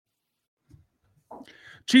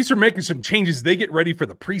Chiefs are making some changes. They get ready for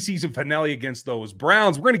the preseason finale against those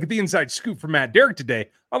Browns. We're going to get the inside scoop from Matt Derrick today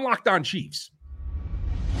on Locked On Chiefs.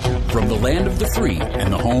 From the land of the free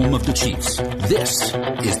and the home of the Chiefs, this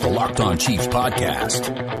is the Locked On Chiefs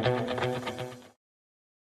podcast.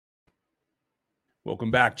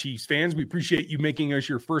 Welcome back, Chiefs fans. We appreciate you making us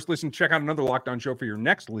your first listen. Check out another Locked On show for your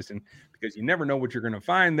next listen, because you never know what you're going to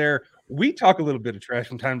find there. We talk a little bit of trash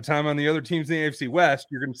from time to time on the other teams in the AFC West.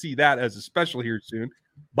 You're going to see that as a special here soon.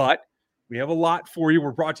 But we have a lot for you.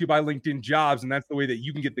 We're brought to you by LinkedIn Jobs, and that's the way that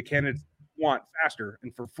you can get the candidates you want faster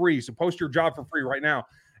and for free. So post your job for free right now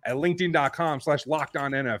at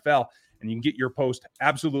linkedin.com/LockedOnNFL, and you can get your post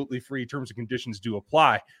absolutely free. Terms and conditions do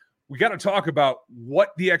apply. We got to talk about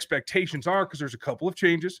what the expectations are, because there's a couple of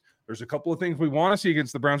changes. There's a couple of things we want to see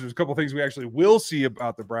against the Browns. There's a couple of things we actually will see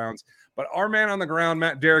about the Browns. But our man on the ground,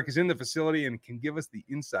 Matt Derrick, is in the facility and can give us the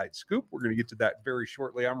inside scoop. We're going to get to that very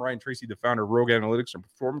shortly. I'm Ryan Tracy, the founder of Rogue Analytics and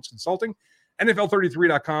Performance Consulting,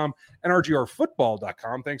 NFL33.com, and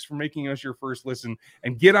RGRFootball.com. Thanks for making us your first listen.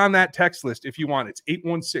 And get on that text list if you want. It's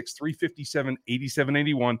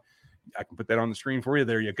 816-357-8781. I can put that on the screen for you.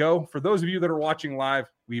 There you go. For those of you that are watching live,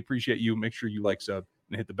 we appreciate you. Make sure you like, sub,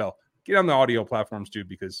 and hit the bell. Get on the audio platforms too,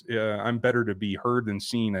 because I'm better to be heard than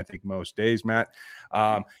seen, I think, most days, Matt.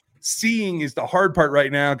 Seeing is the hard part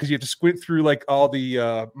right now, because you have to squint through like all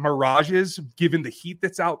the mirages, given the heat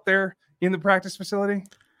that's out there in the practice facility.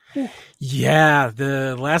 Yeah,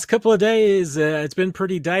 the last couple of days, it's been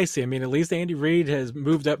pretty dicey. I mean, at least Andy Reid has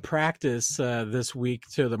moved up practice this week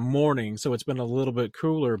to the morning, so it's been a little bit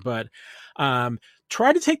cooler. But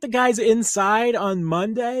try to take the guys inside on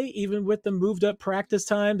Monday, even with the moved up practice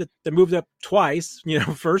time. That moved up twice. You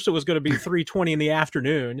know, first it was going to be 3:20 in the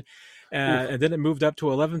afternoon, and then it moved up to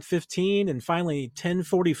 11:15, and finally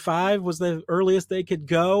 10:45 was the earliest they could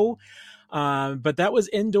go. But that was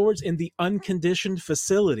indoors in the unconditioned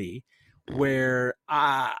facility, where,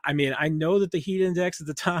 I mean, I know that the heat index at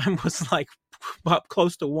the time was like up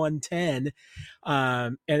close to 110,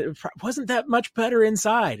 and it wasn't that much better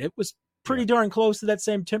inside. It was pretty darn close to that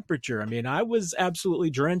same temperature. I mean, I was absolutely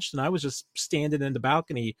drenched, and I was just standing in the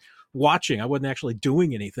balcony watching. I wasn't actually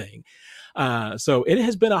doing anything. So it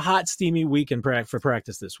has been a hot, steamy week for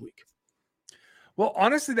practice this week. Well,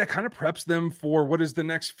 honestly, that kind of preps them for what is the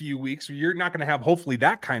next few weeks. You're not going to have, hopefully,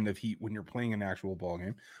 that kind of heat when you're playing an actual ball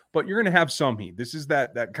game, but you're going to have some heat. This is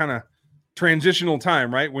that kind of transitional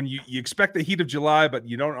time, right? When you expect the heat of July, but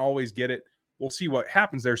you don't always get it. We'll see what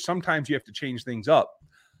happens there. Sometimes you have to change things up.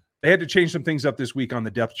 They had to change some things up this week on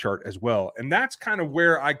the depth chart as well. And that's kind of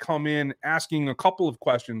where I come in, asking a couple of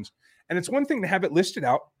questions. And it's one thing to have it listed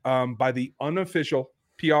out by the unofficial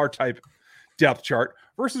PR type depth chart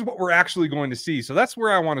versus what we're actually going to see. So that's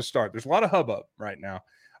where I want to start. There's a lot of hubbub right now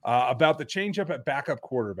about the changeup at backup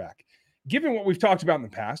quarterback. Given what we've talked about in the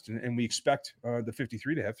past, and we expect the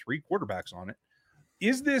 53 to have 3 quarterbacks on it,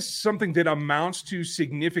 is this something that amounts to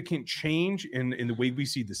significant change in the way we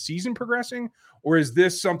see the season progressing, or is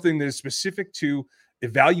this something that is specific to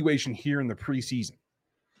evaluation here in the preseason?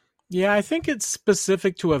 Yeah, I think it's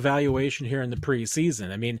specific to evaluation here in the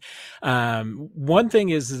preseason. I mean, one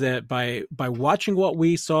thing is that by watching what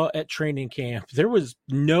we saw at training camp, there was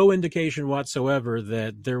no indication whatsoever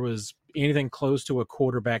that there was anything close to a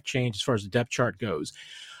quarterback change as far as the depth chart goes.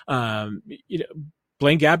 Blaine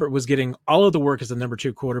Gabbert was getting all of the work as the number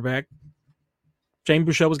 2 quarterback. Shane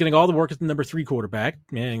Buechele was getting all the work as the number 3 quarterback,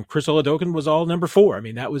 and Chris Oladokun was all number 4. I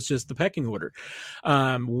mean, that was just the pecking order.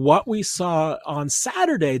 What we saw on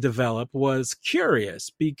Saturday develop was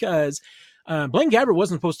curious, because Blaine Gabbert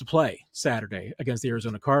wasn't supposed to play Saturday against the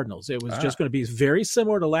Arizona Cardinals. It was just going to be very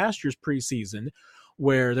similar to last year's preseason,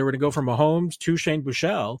 where they were going to go from Mahomes to Shane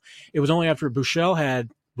Buechele. It was only after Buechele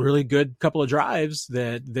had really good couple of drives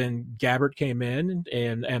that then Gabbert came in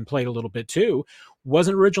and played a little bit too.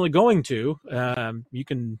 Wasn't originally going to.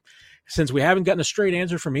 Since we haven't gotten a straight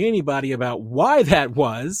answer from anybody about why that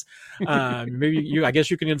was, maybe I guess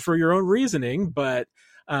you can infer your own reasoning, but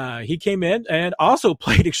he came in and also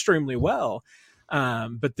played extremely well.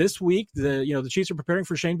 But this week, the Chiefs are preparing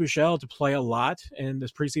for Shane Buechele to play a lot in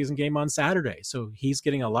this preseason game on Saturday. So he's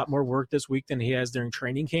getting a lot more work this week than he has during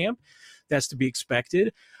training camp. That's to be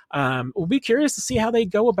expected. We'll be curious to see how they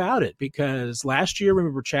go about it, because last year,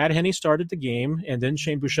 remember, Chad Henne started the game, and then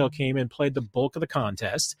Shane Buechele came and played the bulk of the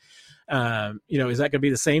contest. Is that going to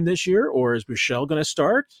be the same this year, or is Buechele going to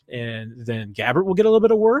start and then Gabbert will get a little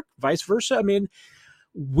bit of work, vice versa? I mean,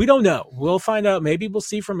 we don't know. We'll find out. Maybe we'll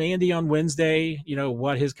see from Andy on Wednesday,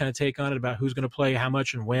 what his kind of take on it about who's going to play, how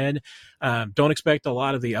much, and when. Don't expect a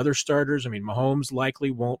lot of the other starters. I mean, Mahomes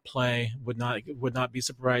likely won't play. Would not be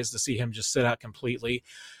surprised to see him just sit out completely.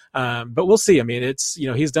 But we'll see. I mean, it's,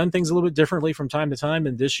 he's done things a little bit differently from time to time.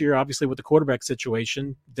 And this year, obviously, with the quarterback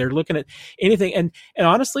situation, they're looking at anything. And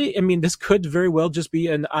honestly, I mean, this could very well just be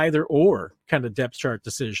an either or kind of depth chart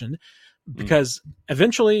decision, because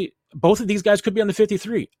eventually both of these guys could be on the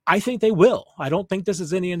 53. I think they will. I don't think this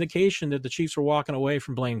is any indication that the Chiefs are walking away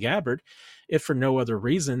from Blaine Gabbert, if for no other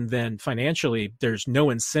reason than financially there's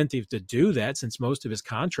no incentive to do that, since most of his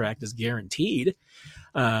contract is guaranteed.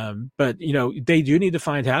 But, they do need to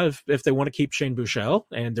find out if they want to keep Shane Buechele,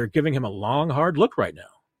 and they're giving him a long, hard look right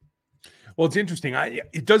now. Well, it's interesting.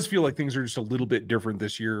 It does feel like things are just a little bit different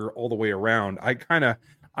this year all the way around.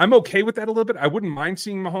 I'm okay with that a little bit. I wouldn't mind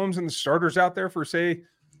seeing Mahomes and the starters out there for, say,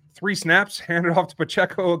 3 snaps, hand it off to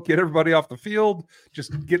Pacheco, get everybody off the field,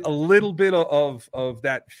 just get a little bit of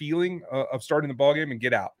that feeling of starting the ballgame and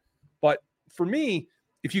get out. But for me,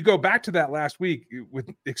 if you go back to that last week with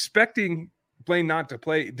expecting Blaine not to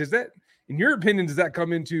play, does that, in your opinion, does that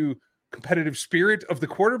come into competitive spirit of the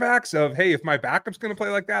quarterbacks of, hey, if my backup's going to play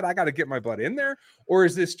like that, I got to get my butt in there? Or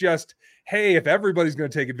is this just, hey, if everybody's going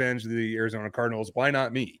to take advantage of the Arizona Cardinals, why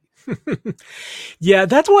not me? Yeah,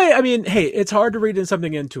 that's why. I mean, hey, it's hard to read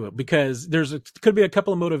something into it, because could be a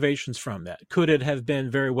couple of motivations from that. Could it have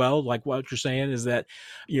been very well, like what you're saying, is that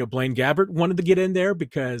Blaine Gabbert wanted to get in there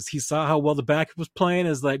because he saw how well the backup was playing,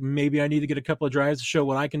 is like, maybe I need to get a couple of drives to show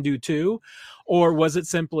what I can do too? Or was it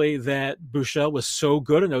simply that Buechele was so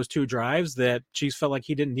good in those 2 drives that Chiefs felt like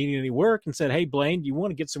he didn't need any work and said, hey, Blaine, you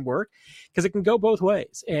want to get some work? Because it can go both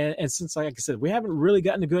ways. And since, like I said, we haven't really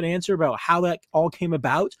gotten a good answer about how that all came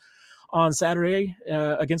about on Saturday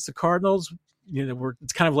against the Cardinals,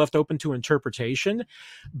 it's kind of left open to interpretation.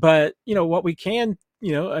 But, what we can,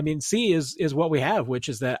 see is what we have, which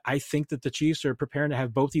is that I think that the Chiefs are preparing to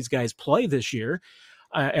have both these guys play this year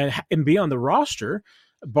and be on the roster,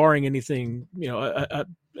 barring anything,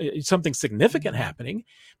 something significant happening.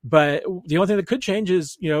 But the only thing that could change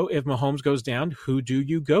is, if Mahomes goes down, who do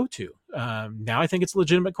you go to? Now I think it's a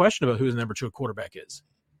legitimate question about who the number 2 quarterback is.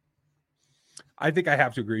 I think I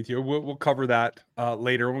have to agree with you. We'll cover that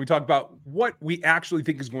later when we talk about what we actually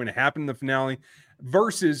think is going to happen in the finale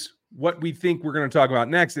versus what we think we're going to talk about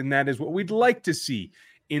next, and that is what we'd like to see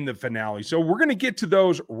in the finale. So we're going to get to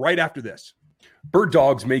those right after this. Bird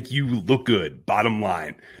Dogs make you look good, bottom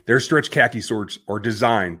line. Their stretch khaki shorts are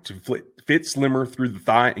designed to fit slimmer through the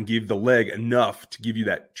thigh and give the leg enough to give you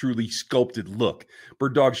that truly sculpted look.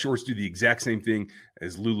 Bird Dog shorts do the exact same thing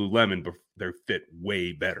as Lululemon, but they fit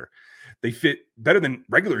way better. They fit better than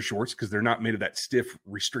regular shorts because they're not made of that stiff,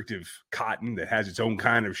 restrictive cotton that has its own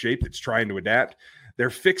kind of shape that's trying to adapt.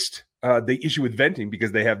 They're fixed. They issue with venting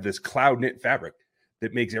because they have this cloud knit fabric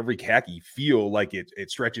that makes every khaki feel like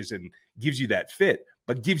it stretches and gives you that fit,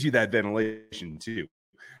 but gives you that ventilation too.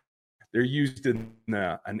 They're used in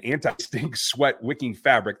an anti-stink sweat wicking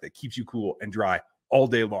fabric that keeps you cool and dry all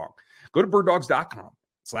day long. Go to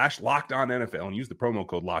birddogs.com/LockedOnNFL and use the promo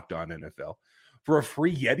code LockedOnNFL for a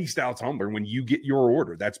free Yeti style tumbler when you get your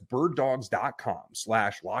order. That's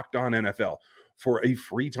birddogs.com/LockedOnNFL for a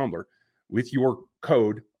free tumbler with your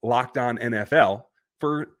code LockedOnNFL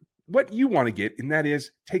for what you want to get, and that is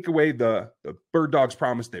take away the Bird Dogs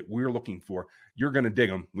promise that we're looking for. You're going to dig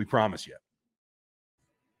them. We promise you.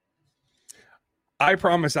 I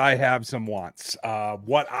promise I have some wants.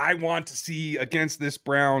 What I want to see against this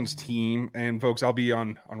Browns team, and folks, I'll be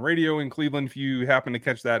on radio in Cleveland if you happen to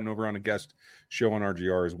catch that, and over on a guest show on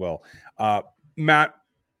RGR as well. Matt,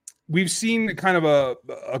 we've seen kind of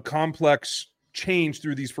a complex change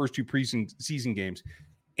through these first 2 preseason games.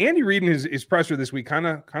 Andy Reid in his presser this week kind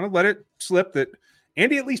of let it slip that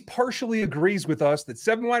Andy at least partially agrees with us that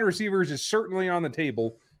 7 wide receivers is certainly on the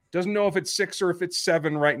table. Doesn't know if it's 6 or if it's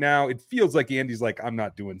 7 right now. It feels like Andy's like, I'm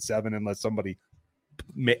not doing 7 unless somebody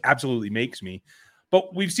absolutely makes me.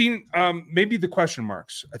 But we've seen maybe the question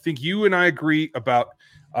marks. I think you and I agree about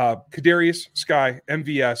Kadarius, Sky,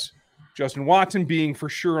 MVS, Justin Watson being for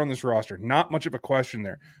sure on this roster. Not much of a question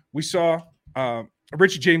there. We saw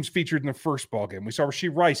Richie James featured in the first ball game. We saw Rashee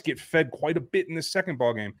Rice get fed quite a bit in the second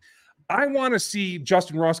ball game. I want to see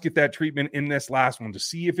Justin Ross get that treatment in this last one to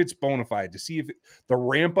see if it's bona fide, to see if the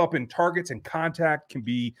ramp up in targets and contact can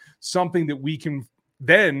be something that we can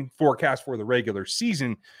then forecast for the regular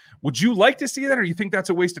season. Would you like to see that, or do you think that's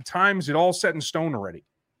a waste of time? Is it all set in stone already?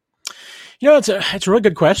 It's a really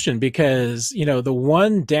good question because, the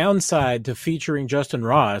one downside to featuring Justin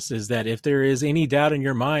Ross is that if there is any doubt in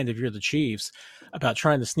your mind, if you're the Chiefs, about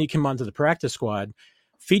trying to sneak him onto the practice squad,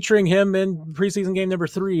 featuring him in preseason game number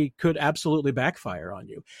 3 could absolutely backfire on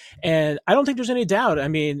you. And I don't think there's any doubt. I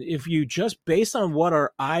mean, if you just based on what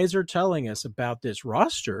our eyes are telling us about this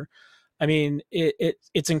roster, I mean,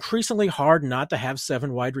 it's increasingly hard not to have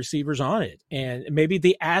 7 wide receivers on it. And maybe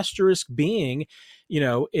the asterisk being,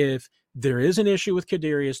 if there is an issue with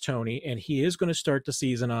Kadarius Toney and he is going to start the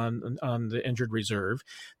season on the injured reserve,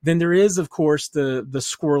 then there is, of course, the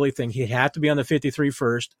squirrely thing. He had to be on the 53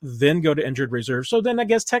 first, then go to injured reserve. So then I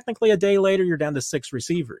guess technically a day later, you're down to 6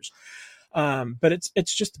 receivers. But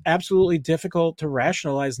it's just absolutely difficult to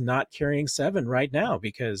rationalize not carrying 7 right now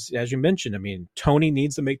because, as you mentioned, I mean, Toney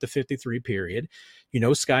needs to make the 53 period.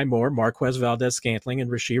 Sky Moore, Marquez Valdez-Scantling, and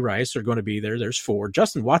Rashee Rice are going to be there. There's 4.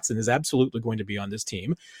 Justin Watson is absolutely going to be on this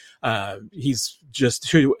team. He's just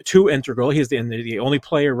too integral. He's the only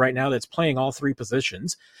player right now that's playing all 3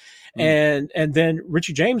 positions. And then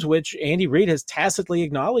Richie James, which Andy Reid has tacitly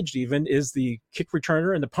acknowledged even, is the kick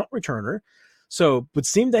returner and the punt returner. So it would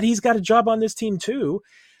seem that he's got a job on this team too,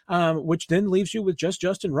 which then leaves you with just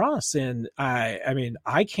Justin Ross. And I mean,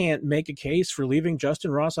 I can't make a case for leaving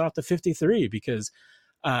Justin Ross off the 53 because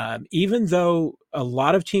even though a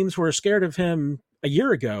lot of teams were scared of him a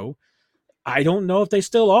year ago, I don't know if they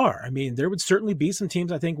still are. I mean, there would certainly be some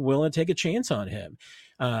teams I think willing to take a chance on him,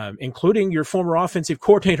 including your former offensive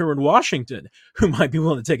coordinator in Washington, who might be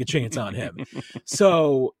willing to take a chance on him.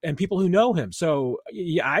 So, and people who know him. So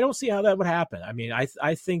yeah, I don't see how that would happen. I mean,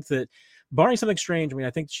 I think that barring something strange, I mean,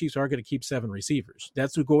 I think the Chiefs are going to keep 7 receivers.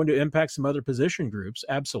 That's going to impact some other position groups.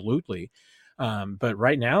 Absolutely. But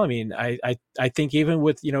right now, I mean, I think even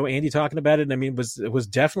with, Andy talking about it, I mean, it was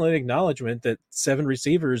definitely an acknowledgement that 7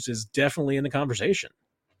 receivers is definitely in the conversation.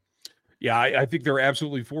 Yeah, I think there are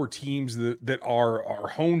absolutely 4 teams that are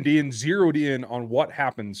honed in, zeroed in on what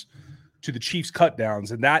happens to the Chiefs cut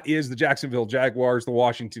downs. And that is the Jacksonville Jaguars, the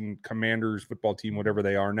Washington Commanders football team, whatever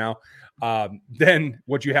they are now. Then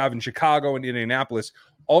what you have in Chicago and Indianapolis,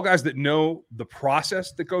 all guys that know the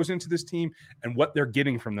process that goes into this team and what they're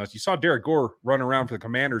getting from those. You saw Derek Gore run around for the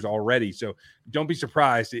Commanders already. So don't be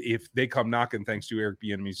surprised if they come knocking thanks to Eric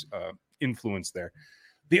Bieniemy's influence there.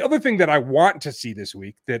 The other thing that I want to see this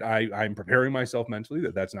week that I'm preparing myself mentally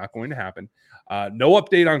that's not going to happen. No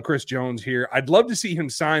update on Chris Jones here. I'd love to see him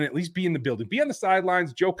sign, at least be in the building, be on the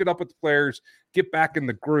sidelines, joke it up with the players, get back in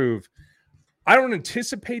the groove. I don't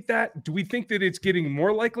anticipate that. Do we think that it's getting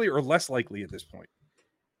more likely or less likely at this point?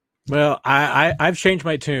 Well, I've changed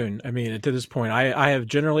my tune. I mean, to this point, I have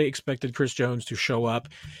generally expected Chris Jones to show up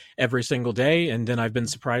every single day, and then I've been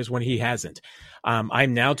surprised when he hasn't.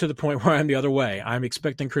 I'm now to the point where I'm the other way. I'm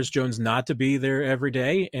expecting Chris Jones not to be there every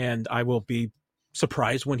day, and I will be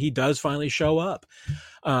surprised when he does finally show up.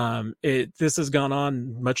 This has gone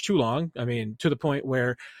on much too long. I mean, to the point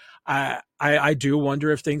where I do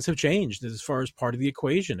wonder if things have changed as far as part of the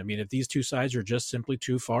equation. I mean, if these two sides are just simply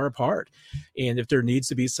too far apart and if there needs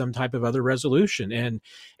to be some type of other resolution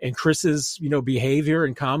and Chris's, behavior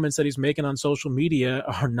and comments that he's making on social media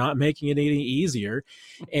are not making it any easier.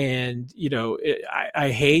 And,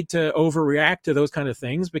 I hate to overreact to those kind of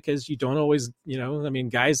things because you don't always,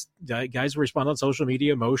 guys respond on social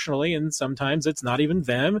media emotionally and sometimes it's not even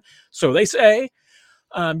them. So they say.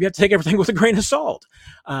 You have to take everything with a grain of salt.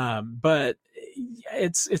 But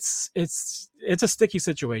it's a sticky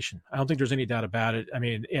situation. I don't think there's any doubt about it. I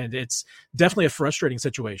mean, and it's definitely a frustrating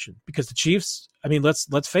situation because the Chiefs, I mean,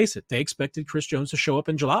 let's face it. They expected Chris Jones to show up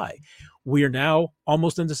in July. We are now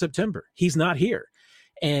almost into September. He's not here.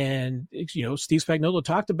 And, Steve Spagnuolo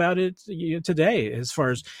talked about it today as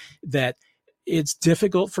far as that it's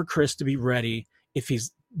difficult for Chris to be ready if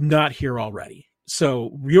he's not here already.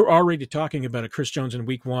 So you're already talking about a Chris Jones in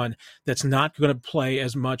week 1 that's not going to play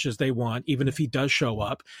as much as they want, even if he does show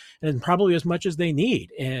up, and probably as much as they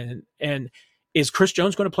need. And is Chris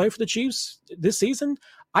Jones going to play for the Chiefs this season?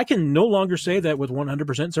 I can no longer say that with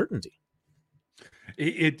 100% certainty.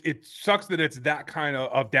 It sucks that it's that kind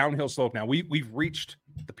of downhill slope now. We've reached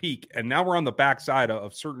the peak, and now we're on the backside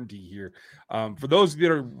of certainty here. For those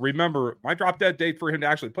that remember, my drop dead date for him to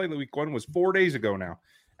actually play the week 1 was 4 days ago now,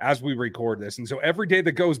 as we record this. And so every day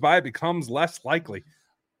that goes by, it becomes less likely.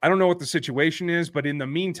 I don't know what the situation is, but in the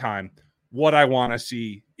meantime, what I want to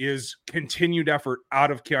see is continued effort out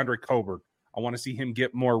of Keandre Coburn. I want to see him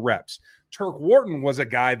get more reps. Turk Wharton was a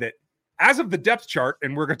guy that, as of the depth chart,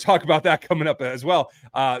 and we're going to talk about that coming up as well,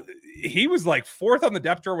 he was like 4th on the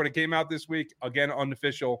depth chart when it came out this week, again,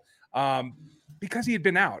 unofficial, because he had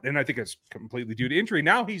been out. And I think it's completely due to injury.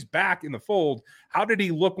 Now he's back in the fold. How did he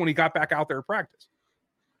look when he got back out there at practice?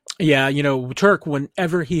 Yeah, Turk,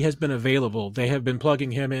 whenever he has been available, they have been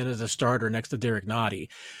plugging him in as a starter next to Derek Nottie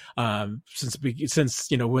since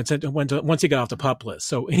once he got off the PUP list.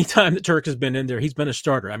 So anytime that Turk has been in there, he's been a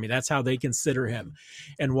starter. I mean, that's how they consider him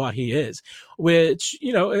and what he is, which,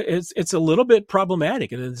 it's a little bit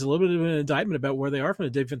problematic, and it's a little bit of an indictment about where they are from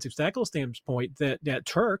a defensive tackle standpoint, that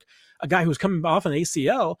Turk, a guy who's coming off an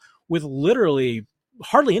ACL with literally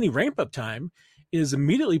hardly any ramp-up time, is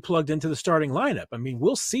immediately plugged into the starting lineup. I mean,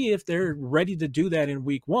 we'll see if they're ready to do that in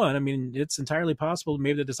week one. I mean, it's entirely possible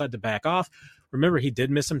maybe they decide to back off. Remember, he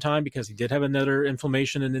did miss some time because he did have another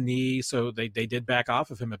inflammation in the knee, so they did back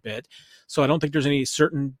off of him a bit. So I don't think there's any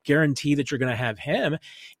certain guarantee that you're going to have him.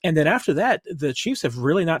 And then after that, the Chiefs have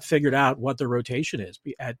really not figured out what the rotation is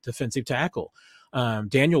at defensive tackle.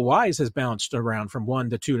 Daniel Wise has bounced around from 1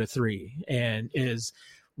 to 2 to 3 and is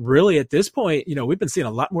really at this point, we've been seeing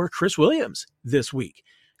a lot more Chris Williams this week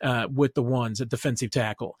with the ones at defensive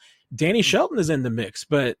tackle. Danny Shelton is in the mix,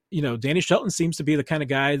 but, Danny Shelton seems to be the kind of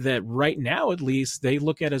guy that right now, at least, they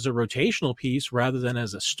look at as a rotational piece rather than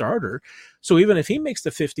as a starter. So even if he makes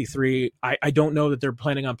the 53, I don't know that they're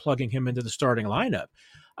planning on plugging him into the starting lineup.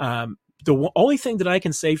 The only thing that I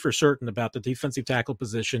can say for certain about the defensive tackle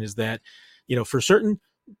position is that, for certain,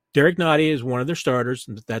 Derek Nottie is one of their starters,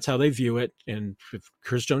 and that's how they view it. And if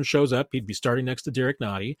Chris Jones shows up, he'd be starting next to Derek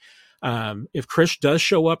Nottie. If Chris does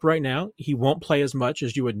show up right now, he won't play as much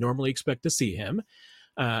as you would normally expect to see him.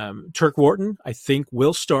 Turk Wharton, I think,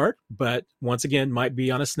 will start, but once again, might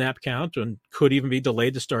be on a snap count and could even be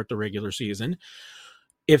delayed to start the regular season.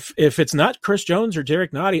 If it's not Chris Jones or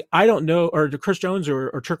Derek Nottie, I don't know, or Chris Jones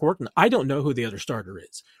or Turk Wharton, I don't know who the other starter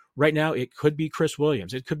is. Right now, it could be Chris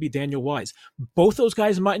Williams. It could be Daniel Wise. Both those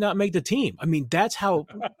guys might not make the team. I mean, that's how,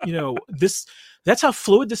 that's how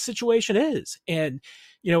fluid this situation is. And,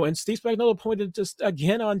 and Steve Spagnuolo pointed just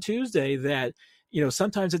again on Tuesday that,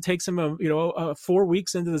 sometimes it takes him, 4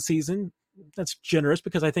 weeks into the season. That's generous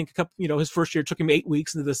because I think his first year took him 8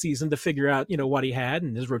 weeks into the season to figure out, what he had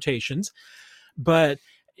and his rotations. But,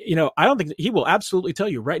 I don't think he will absolutely tell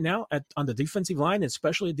you right now on the defensive line,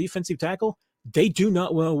 especially defensive tackle, they do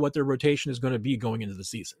not know what their rotation is going to be going into the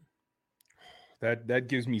season. That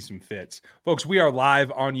gives me some fits. Folks, we are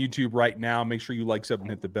live on YouTube right now. Make sure you like, sub, and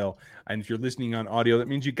hit the bell. And if you're listening on audio, that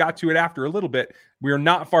means you got to it after a little bit. We are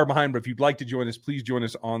not far behind, but if you'd like to join us, please join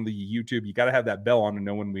us on the YouTube. You got to have that bell on to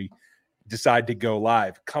know when we decide to go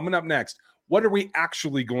live. Coming up next, what are we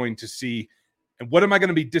actually going to see? And what am I going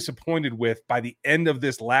to be disappointed with by the end of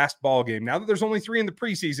this last ball game? Now that there's only 3 in the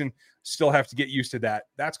preseason, still have to get used to that.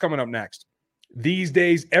 That's coming up next. These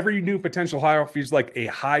days, every new potential hire feels like a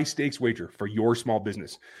high-stakes wager for your small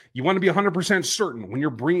business. You want to be 100% certain when you're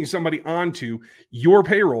bringing somebody onto your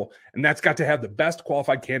payroll, and that's got to have the best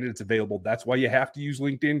qualified candidates available. That's why you have to use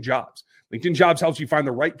LinkedIn Jobs. LinkedIn Jobs helps you find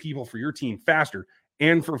the right people for your team faster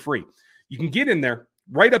and for free. You can get in there,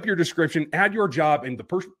 write up your description, add your job, and the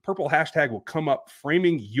purple hashtag will come up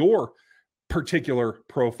framing your particular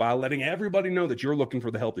profile, letting everybody know that you're looking for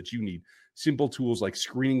the help that you need. Simple tools like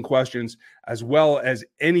screening questions, as well as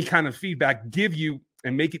any kind of feedback, give you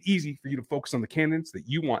and make it easy for you to focus on the candidates that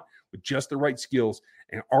you want with just the right skills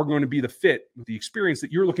and are going to be the fit with the experience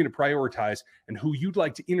that you're looking to prioritize and who you'd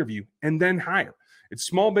like to interview and then hire. It's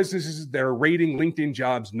small businesses that are rating LinkedIn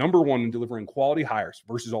Jobs #1 in delivering quality hires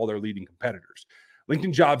versus all their leading competitors.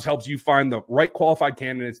 LinkedIn Jobs helps you find the right qualified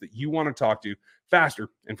candidates that you want to talk to faster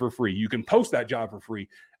and for free. You can post that job for free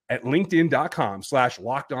at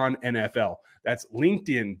linkedin.com/LockedOnNFL. That's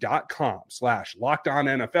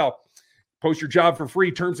linkedin.com/LockedOnNFL. Post your job for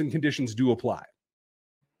free. Terms and conditions do apply.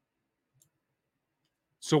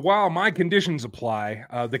 So while my conditions apply,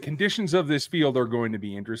 the conditions of this field are going to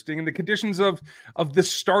be interesting, and the conditions of the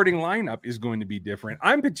starting lineup is going to be different.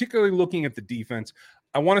 I'm particularly looking at the defense.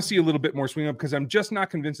 I want to see a little bit more swing up because I'm just not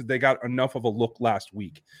convinced that they got enough of a look last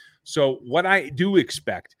week. So what I do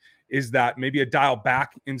expect is that maybe a dial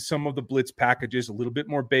back in some of the blitz packages, a little bit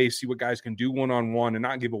more base, see what guys can do one-on-one and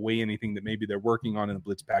not give away anything that maybe they're working on in a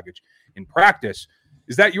blitz package in practice.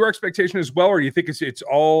 Is that your expectation as well, or do you think it's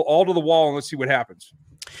all to the wall and let's see what happens?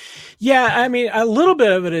 Yeah, I mean, a little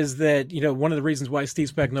bit of it is that, one of the reasons why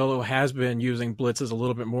Steve Spagnuolo has been using blitzes a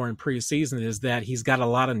little bit more in preseason is that he's got a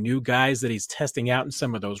lot of new guys that he's testing out in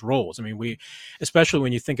some of those roles. I mean, especially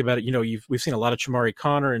when you think about it, we've seen a lot of Chamari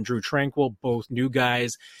Connor and Drew Tranquill, both new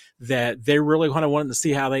guys that they really want to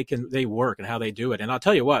see how they work and how they do it. And I'll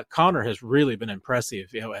tell you what, Connor has really been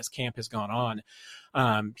impressive, as camp has gone on.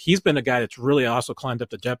 He's been a guy that's really also climbed up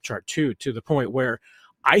the depth chart too, to the point where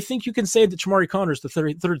I think you can say that Shamari Connor is the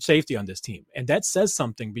third safety on this team. And that says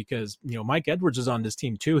something because, Mike Edwards is on this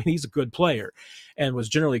team too, and he's a good player and was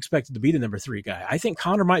generally expected to be the number 3 guy. I think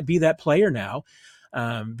Connor might be that player now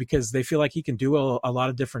because they feel like he can do a lot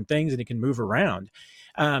of different things and he can move around.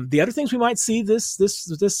 The other things we might see this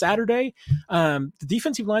Saturday, the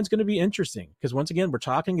defensive line is going to be interesting because once again, we're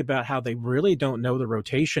talking about how they really don't know the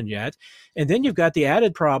rotation yet. And then you've got the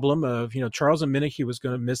added problem of, Charles Omenihu was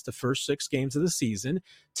going to miss the first 6 games of the season.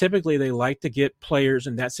 Typically they like to get players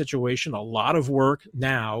in that situation a lot of work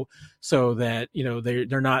now so that,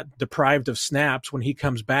 they're not deprived of snaps when he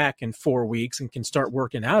comes back in 4 weeks and can start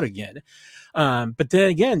working out again. But then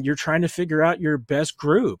again, you're trying to figure out your best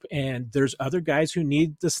group, and there's other guys who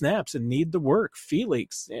need the snaps and need the work.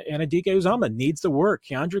 Felix Anadike Uzama needs the work.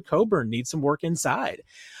 Keandre Coburn needs some work inside.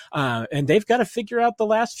 And they've got to figure out the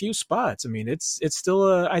last few spots. I mean, it's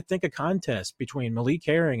still, I think, a contest between Malik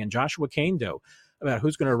Herring and Joshua Kando about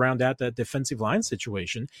who's going to round out that defensive line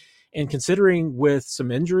situation. And considering with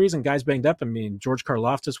some injuries and guys banged up, I mean, George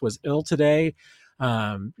Karlaftis was ill today.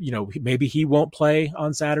 Maybe he won't play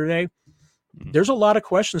on Saturday. There's a lot of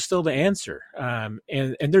questions still to answer. And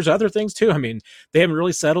there's other things too. I mean, they haven't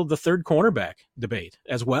really settled the third cornerback debate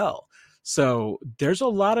as well. So there's a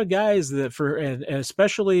lot of guys that and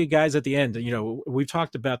especially guys at the end, we've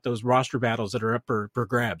talked about those roster battles that are up for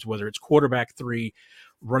grabs, whether it's quarterback 3,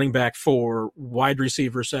 running back 4, wide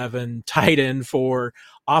receiver 7, tight end 4,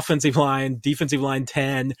 offensive line, defensive line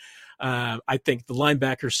 10. I think the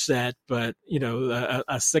linebacker's set, but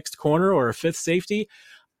a 6th corner or a 5th safety,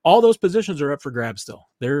 all those positions are up for grabs still.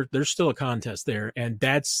 There's still a contest there, and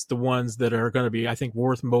that's the ones that are going to be, I think,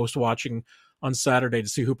 worth most watching on Saturday to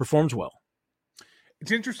see who performs well.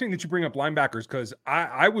 It's interesting that you bring up linebackers because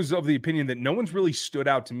I was of the opinion that no one's really stood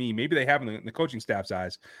out to me. Maybe they have in the coaching staff's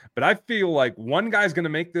eyes, but I feel like one guy's going to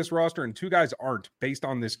make this roster and 2 guys aren't based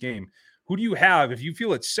on this game. Who do you have if you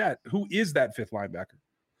feel it's set? Who is that 5th linebacker?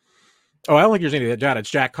 Oh, I don't think there's any doubt.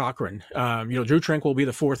 It's Jack Cochran. Drew Tranquill will be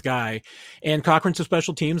the 4th guy, and Cochran's a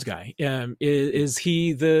special teams guy. Is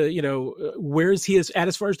he where is he at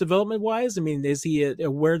as far as development wise? I mean, is he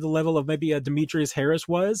where the level of maybe a Demetrius Harris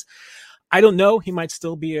was? I don't know. He might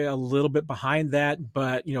still be a little bit behind that,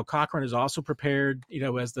 but Cochran is also prepared,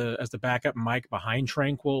 as the backup Mike behind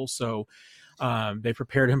Tranquill. So they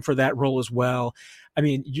prepared him for that role as well. I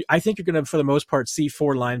mean, I think you're going to, for the most part, see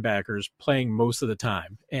 4 linebackers playing most of the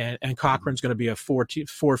time, and Cochran's going to be a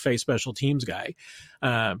 4-face special teams guy.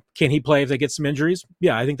 Can he play if they get some injuries?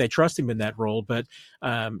 Yeah, I think they trust him in that role, but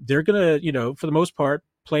they're going to, for the most part,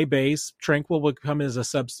 play base. Tranquill will come as a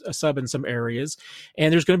sub in some areas,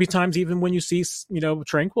 and there's going to be times even when you see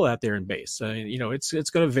Tranquill out there in base. It's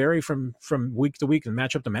going to vary from week to week and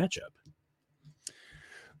matchup to matchup.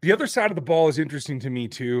 The other side of the ball is interesting to me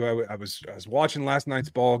too. I was watching last night's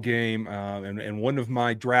ball game, and one of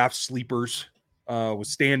my draft sleepers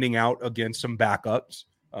was standing out against some backups.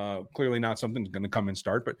 Clearly not something that's going to come and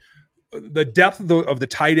start, but the depth of the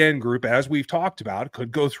tight end group, as we've talked about,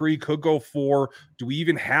 could go 3, could go 4. Do we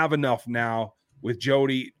even have enough now with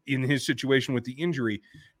Jody in his situation with the injury?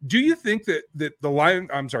 Do you think that the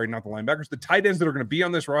linebackers, the tight ends that are going to be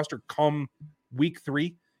on this roster come week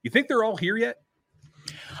 3, you think they're all here yet?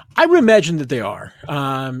 I would imagine that they are.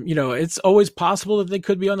 It's always possible that they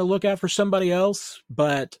could be on the lookout for somebody else,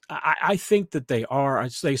 but I think that they are.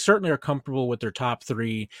 They certainly are comfortable with their top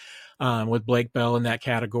 3, with Blake Bell in that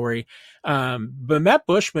category. But Matt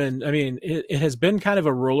Bushman, I mean, it has been kind of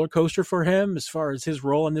a roller coaster for him as far as his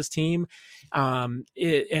role in this team.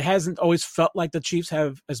 It hasn't always felt like the Chiefs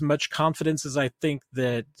have as much confidence as I think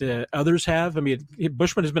that others have. I mean,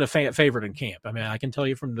 Bushman has been a favorite in camp. I mean, I can tell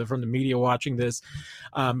you from the media watching this,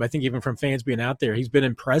 I think even from fans being out there, he's been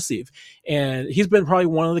impressive. And he's been probably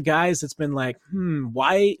one of the guys that's been like,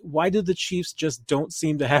 why do the Chiefs just don't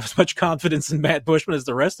seem to have as much confidence in Matt Bushman as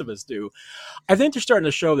the rest of us do? I think they're starting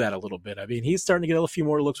to show that a little bit. I mean, he's starting to get a few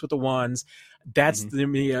more looks with the ones. That's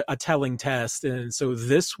a telling test. And so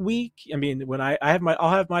this week, I mean, when I'll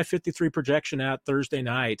have my 53 projection out Thursday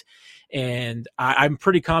night, and I'm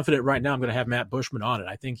pretty confident right now I'm going to have Matt Bushman on it.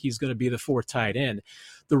 I think he's going to be the 4th tight end.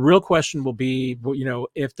 The real question will be,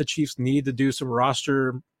 if the Chiefs need to do some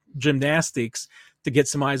roster gymnastics to get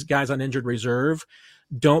some guys on injured reserve,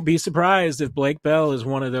 don't be surprised if Blake Bell is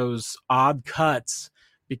one of those odd cuts,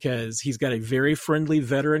 because he's got a very friendly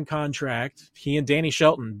veteran contract. He and Danny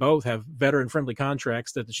Shelton both have veteran-friendly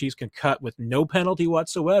contracts that the Chiefs can cut with no penalty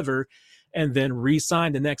whatsoever and then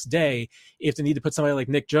re-sign the next day if they need to put somebody like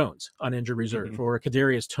Nick Jones on injured reserve or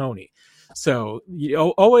Kadarius Toney. So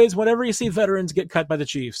always, whenever you see veterans get cut by the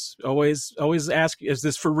Chiefs, always ask, is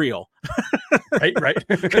this for real? Right.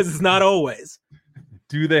 Because it's not always.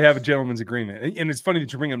 Do they have a gentleman's agreement? And it's funny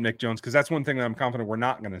that you bring up Nick Jones because that's one thing that I'm confident we're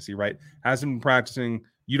not going to see, right? Hasn't been practicing.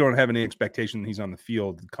 You don't have any expectation that he's on the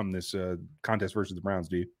field come this contest versus the Browns,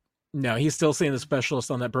 do you? No, he's still seeing the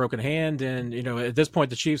specialist on that broken hand. And, at this point,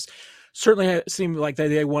 the Chiefs certainly seem like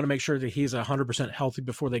they want to make sure that he's 100% healthy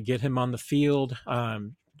before they get him on the field.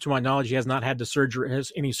 To my knowledge, he has not had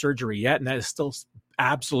any surgery yet, and that is still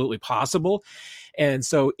absolutely possible. And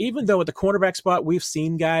so even though at the cornerback spot, we've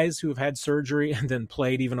seen guys who have had surgery and then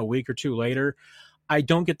played even a week or two later, I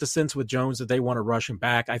don't get the sense with Jones that they want to rush him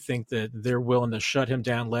back. I think that they're willing to shut him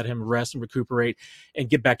down, let him rest and recuperate, and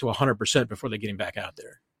get back to 100% before they get him back out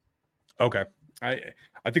there. Okay.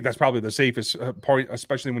 I think that's probably the safest part,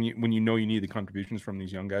 especially when you know you need the contributions from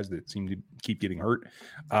these young guys that seem to keep getting hurt.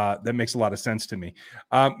 That makes a lot of sense to me.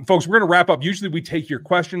 Folks, we're going to wrap up. Usually we take your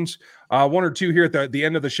questions, one or two here at the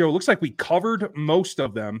end of the show. It looks like we covered most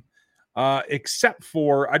of them, except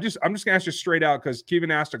for I'm just going to ask you straight out because Kevin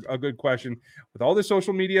asked a good question. With all this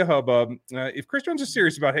social media hubbub, if Chris Jones is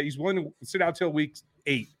serious about it, he's willing to sit out till week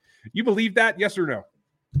 8. You believe that? Yes or no?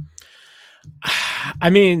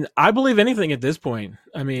 I mean, I believe anything at this point.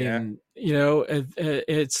 I mean,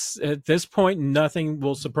 it's at this point, nothing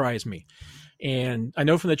will surprise me. And I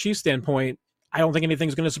know from the Chiefs standpoint, I don't think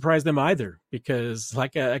anything's going to surprise them either, because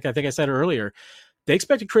like I think I said earlier, they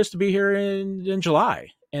expected Chris to be here in July.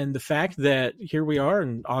 And the fact that here we are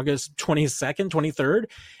in August 22nd, 23rd,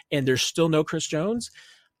 and there's still no Chris Jones,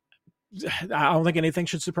 I don't think anything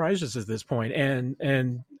should surprise us at this point.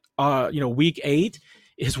 And week 8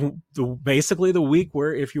 is basically the week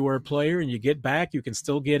where if you are a player and you get back, you can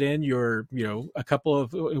still get in your, a couple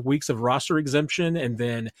of weeks of roster exemption, and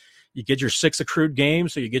then you get your 6 accrued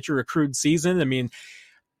games. So you get your accrued season. I mean,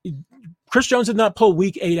 Chris Jones did not pull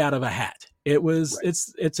week 8 out of a hat. It was, right.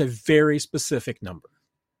 It's a very specific number.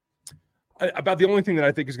 About the only thing that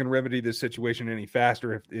I think is going to remedy this situation any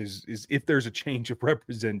faster is if there's a change of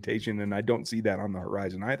representation, and I don't see that on the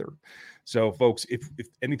horizon either. So, folks, if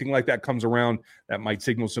anything like that comes around, that might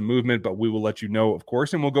signal some movement, but we will let you know, of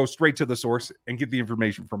course, and we'll go straight to the source and get the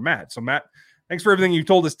information from Matt. So, Matt, thanks for everything you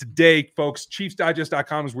told us today, folks.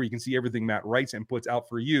 ChiefsDigest.com is where you can see everything Matt writes and puts out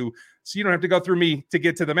for you, so you don't have to go through me to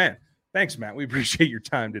get to the man. Thanks, Matt. We appreciate your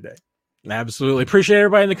time today. Absolutely. Appreciate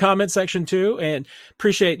everybody in the comment section too. And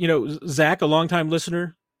appreciate, Zach, a longtime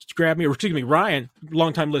listener, grabbed me, or excuse me, Ryan,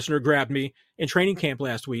 longtime listener, grabbed me in training camp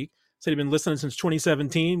last week. Said he'd been listening since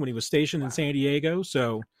 2017 when he was stationed in San Diego.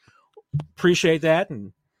 So appreciate that.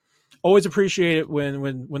 And always appreciate it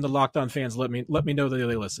when the Locked On fans let me know that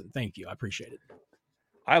they listen. Thank you. I appreciate it.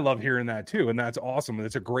 I love hearing that too, and that's awesome.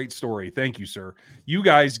 It's a great story. Thank you, sir. You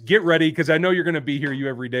guys get ready, because I know you're going to be here, you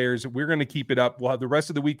everydayers. We're going to keep it up. We'll have the rest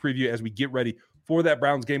of the week preview as we get ready for that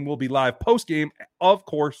Browns game. We'll be live post-game, of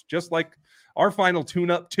course, just like our final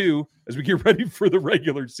tune-up too, as we get ready for the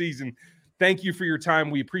regular season. Thank you for your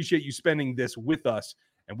time. We appreciate you spending this with us,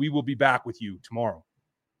 and we will be back with you tomorrow.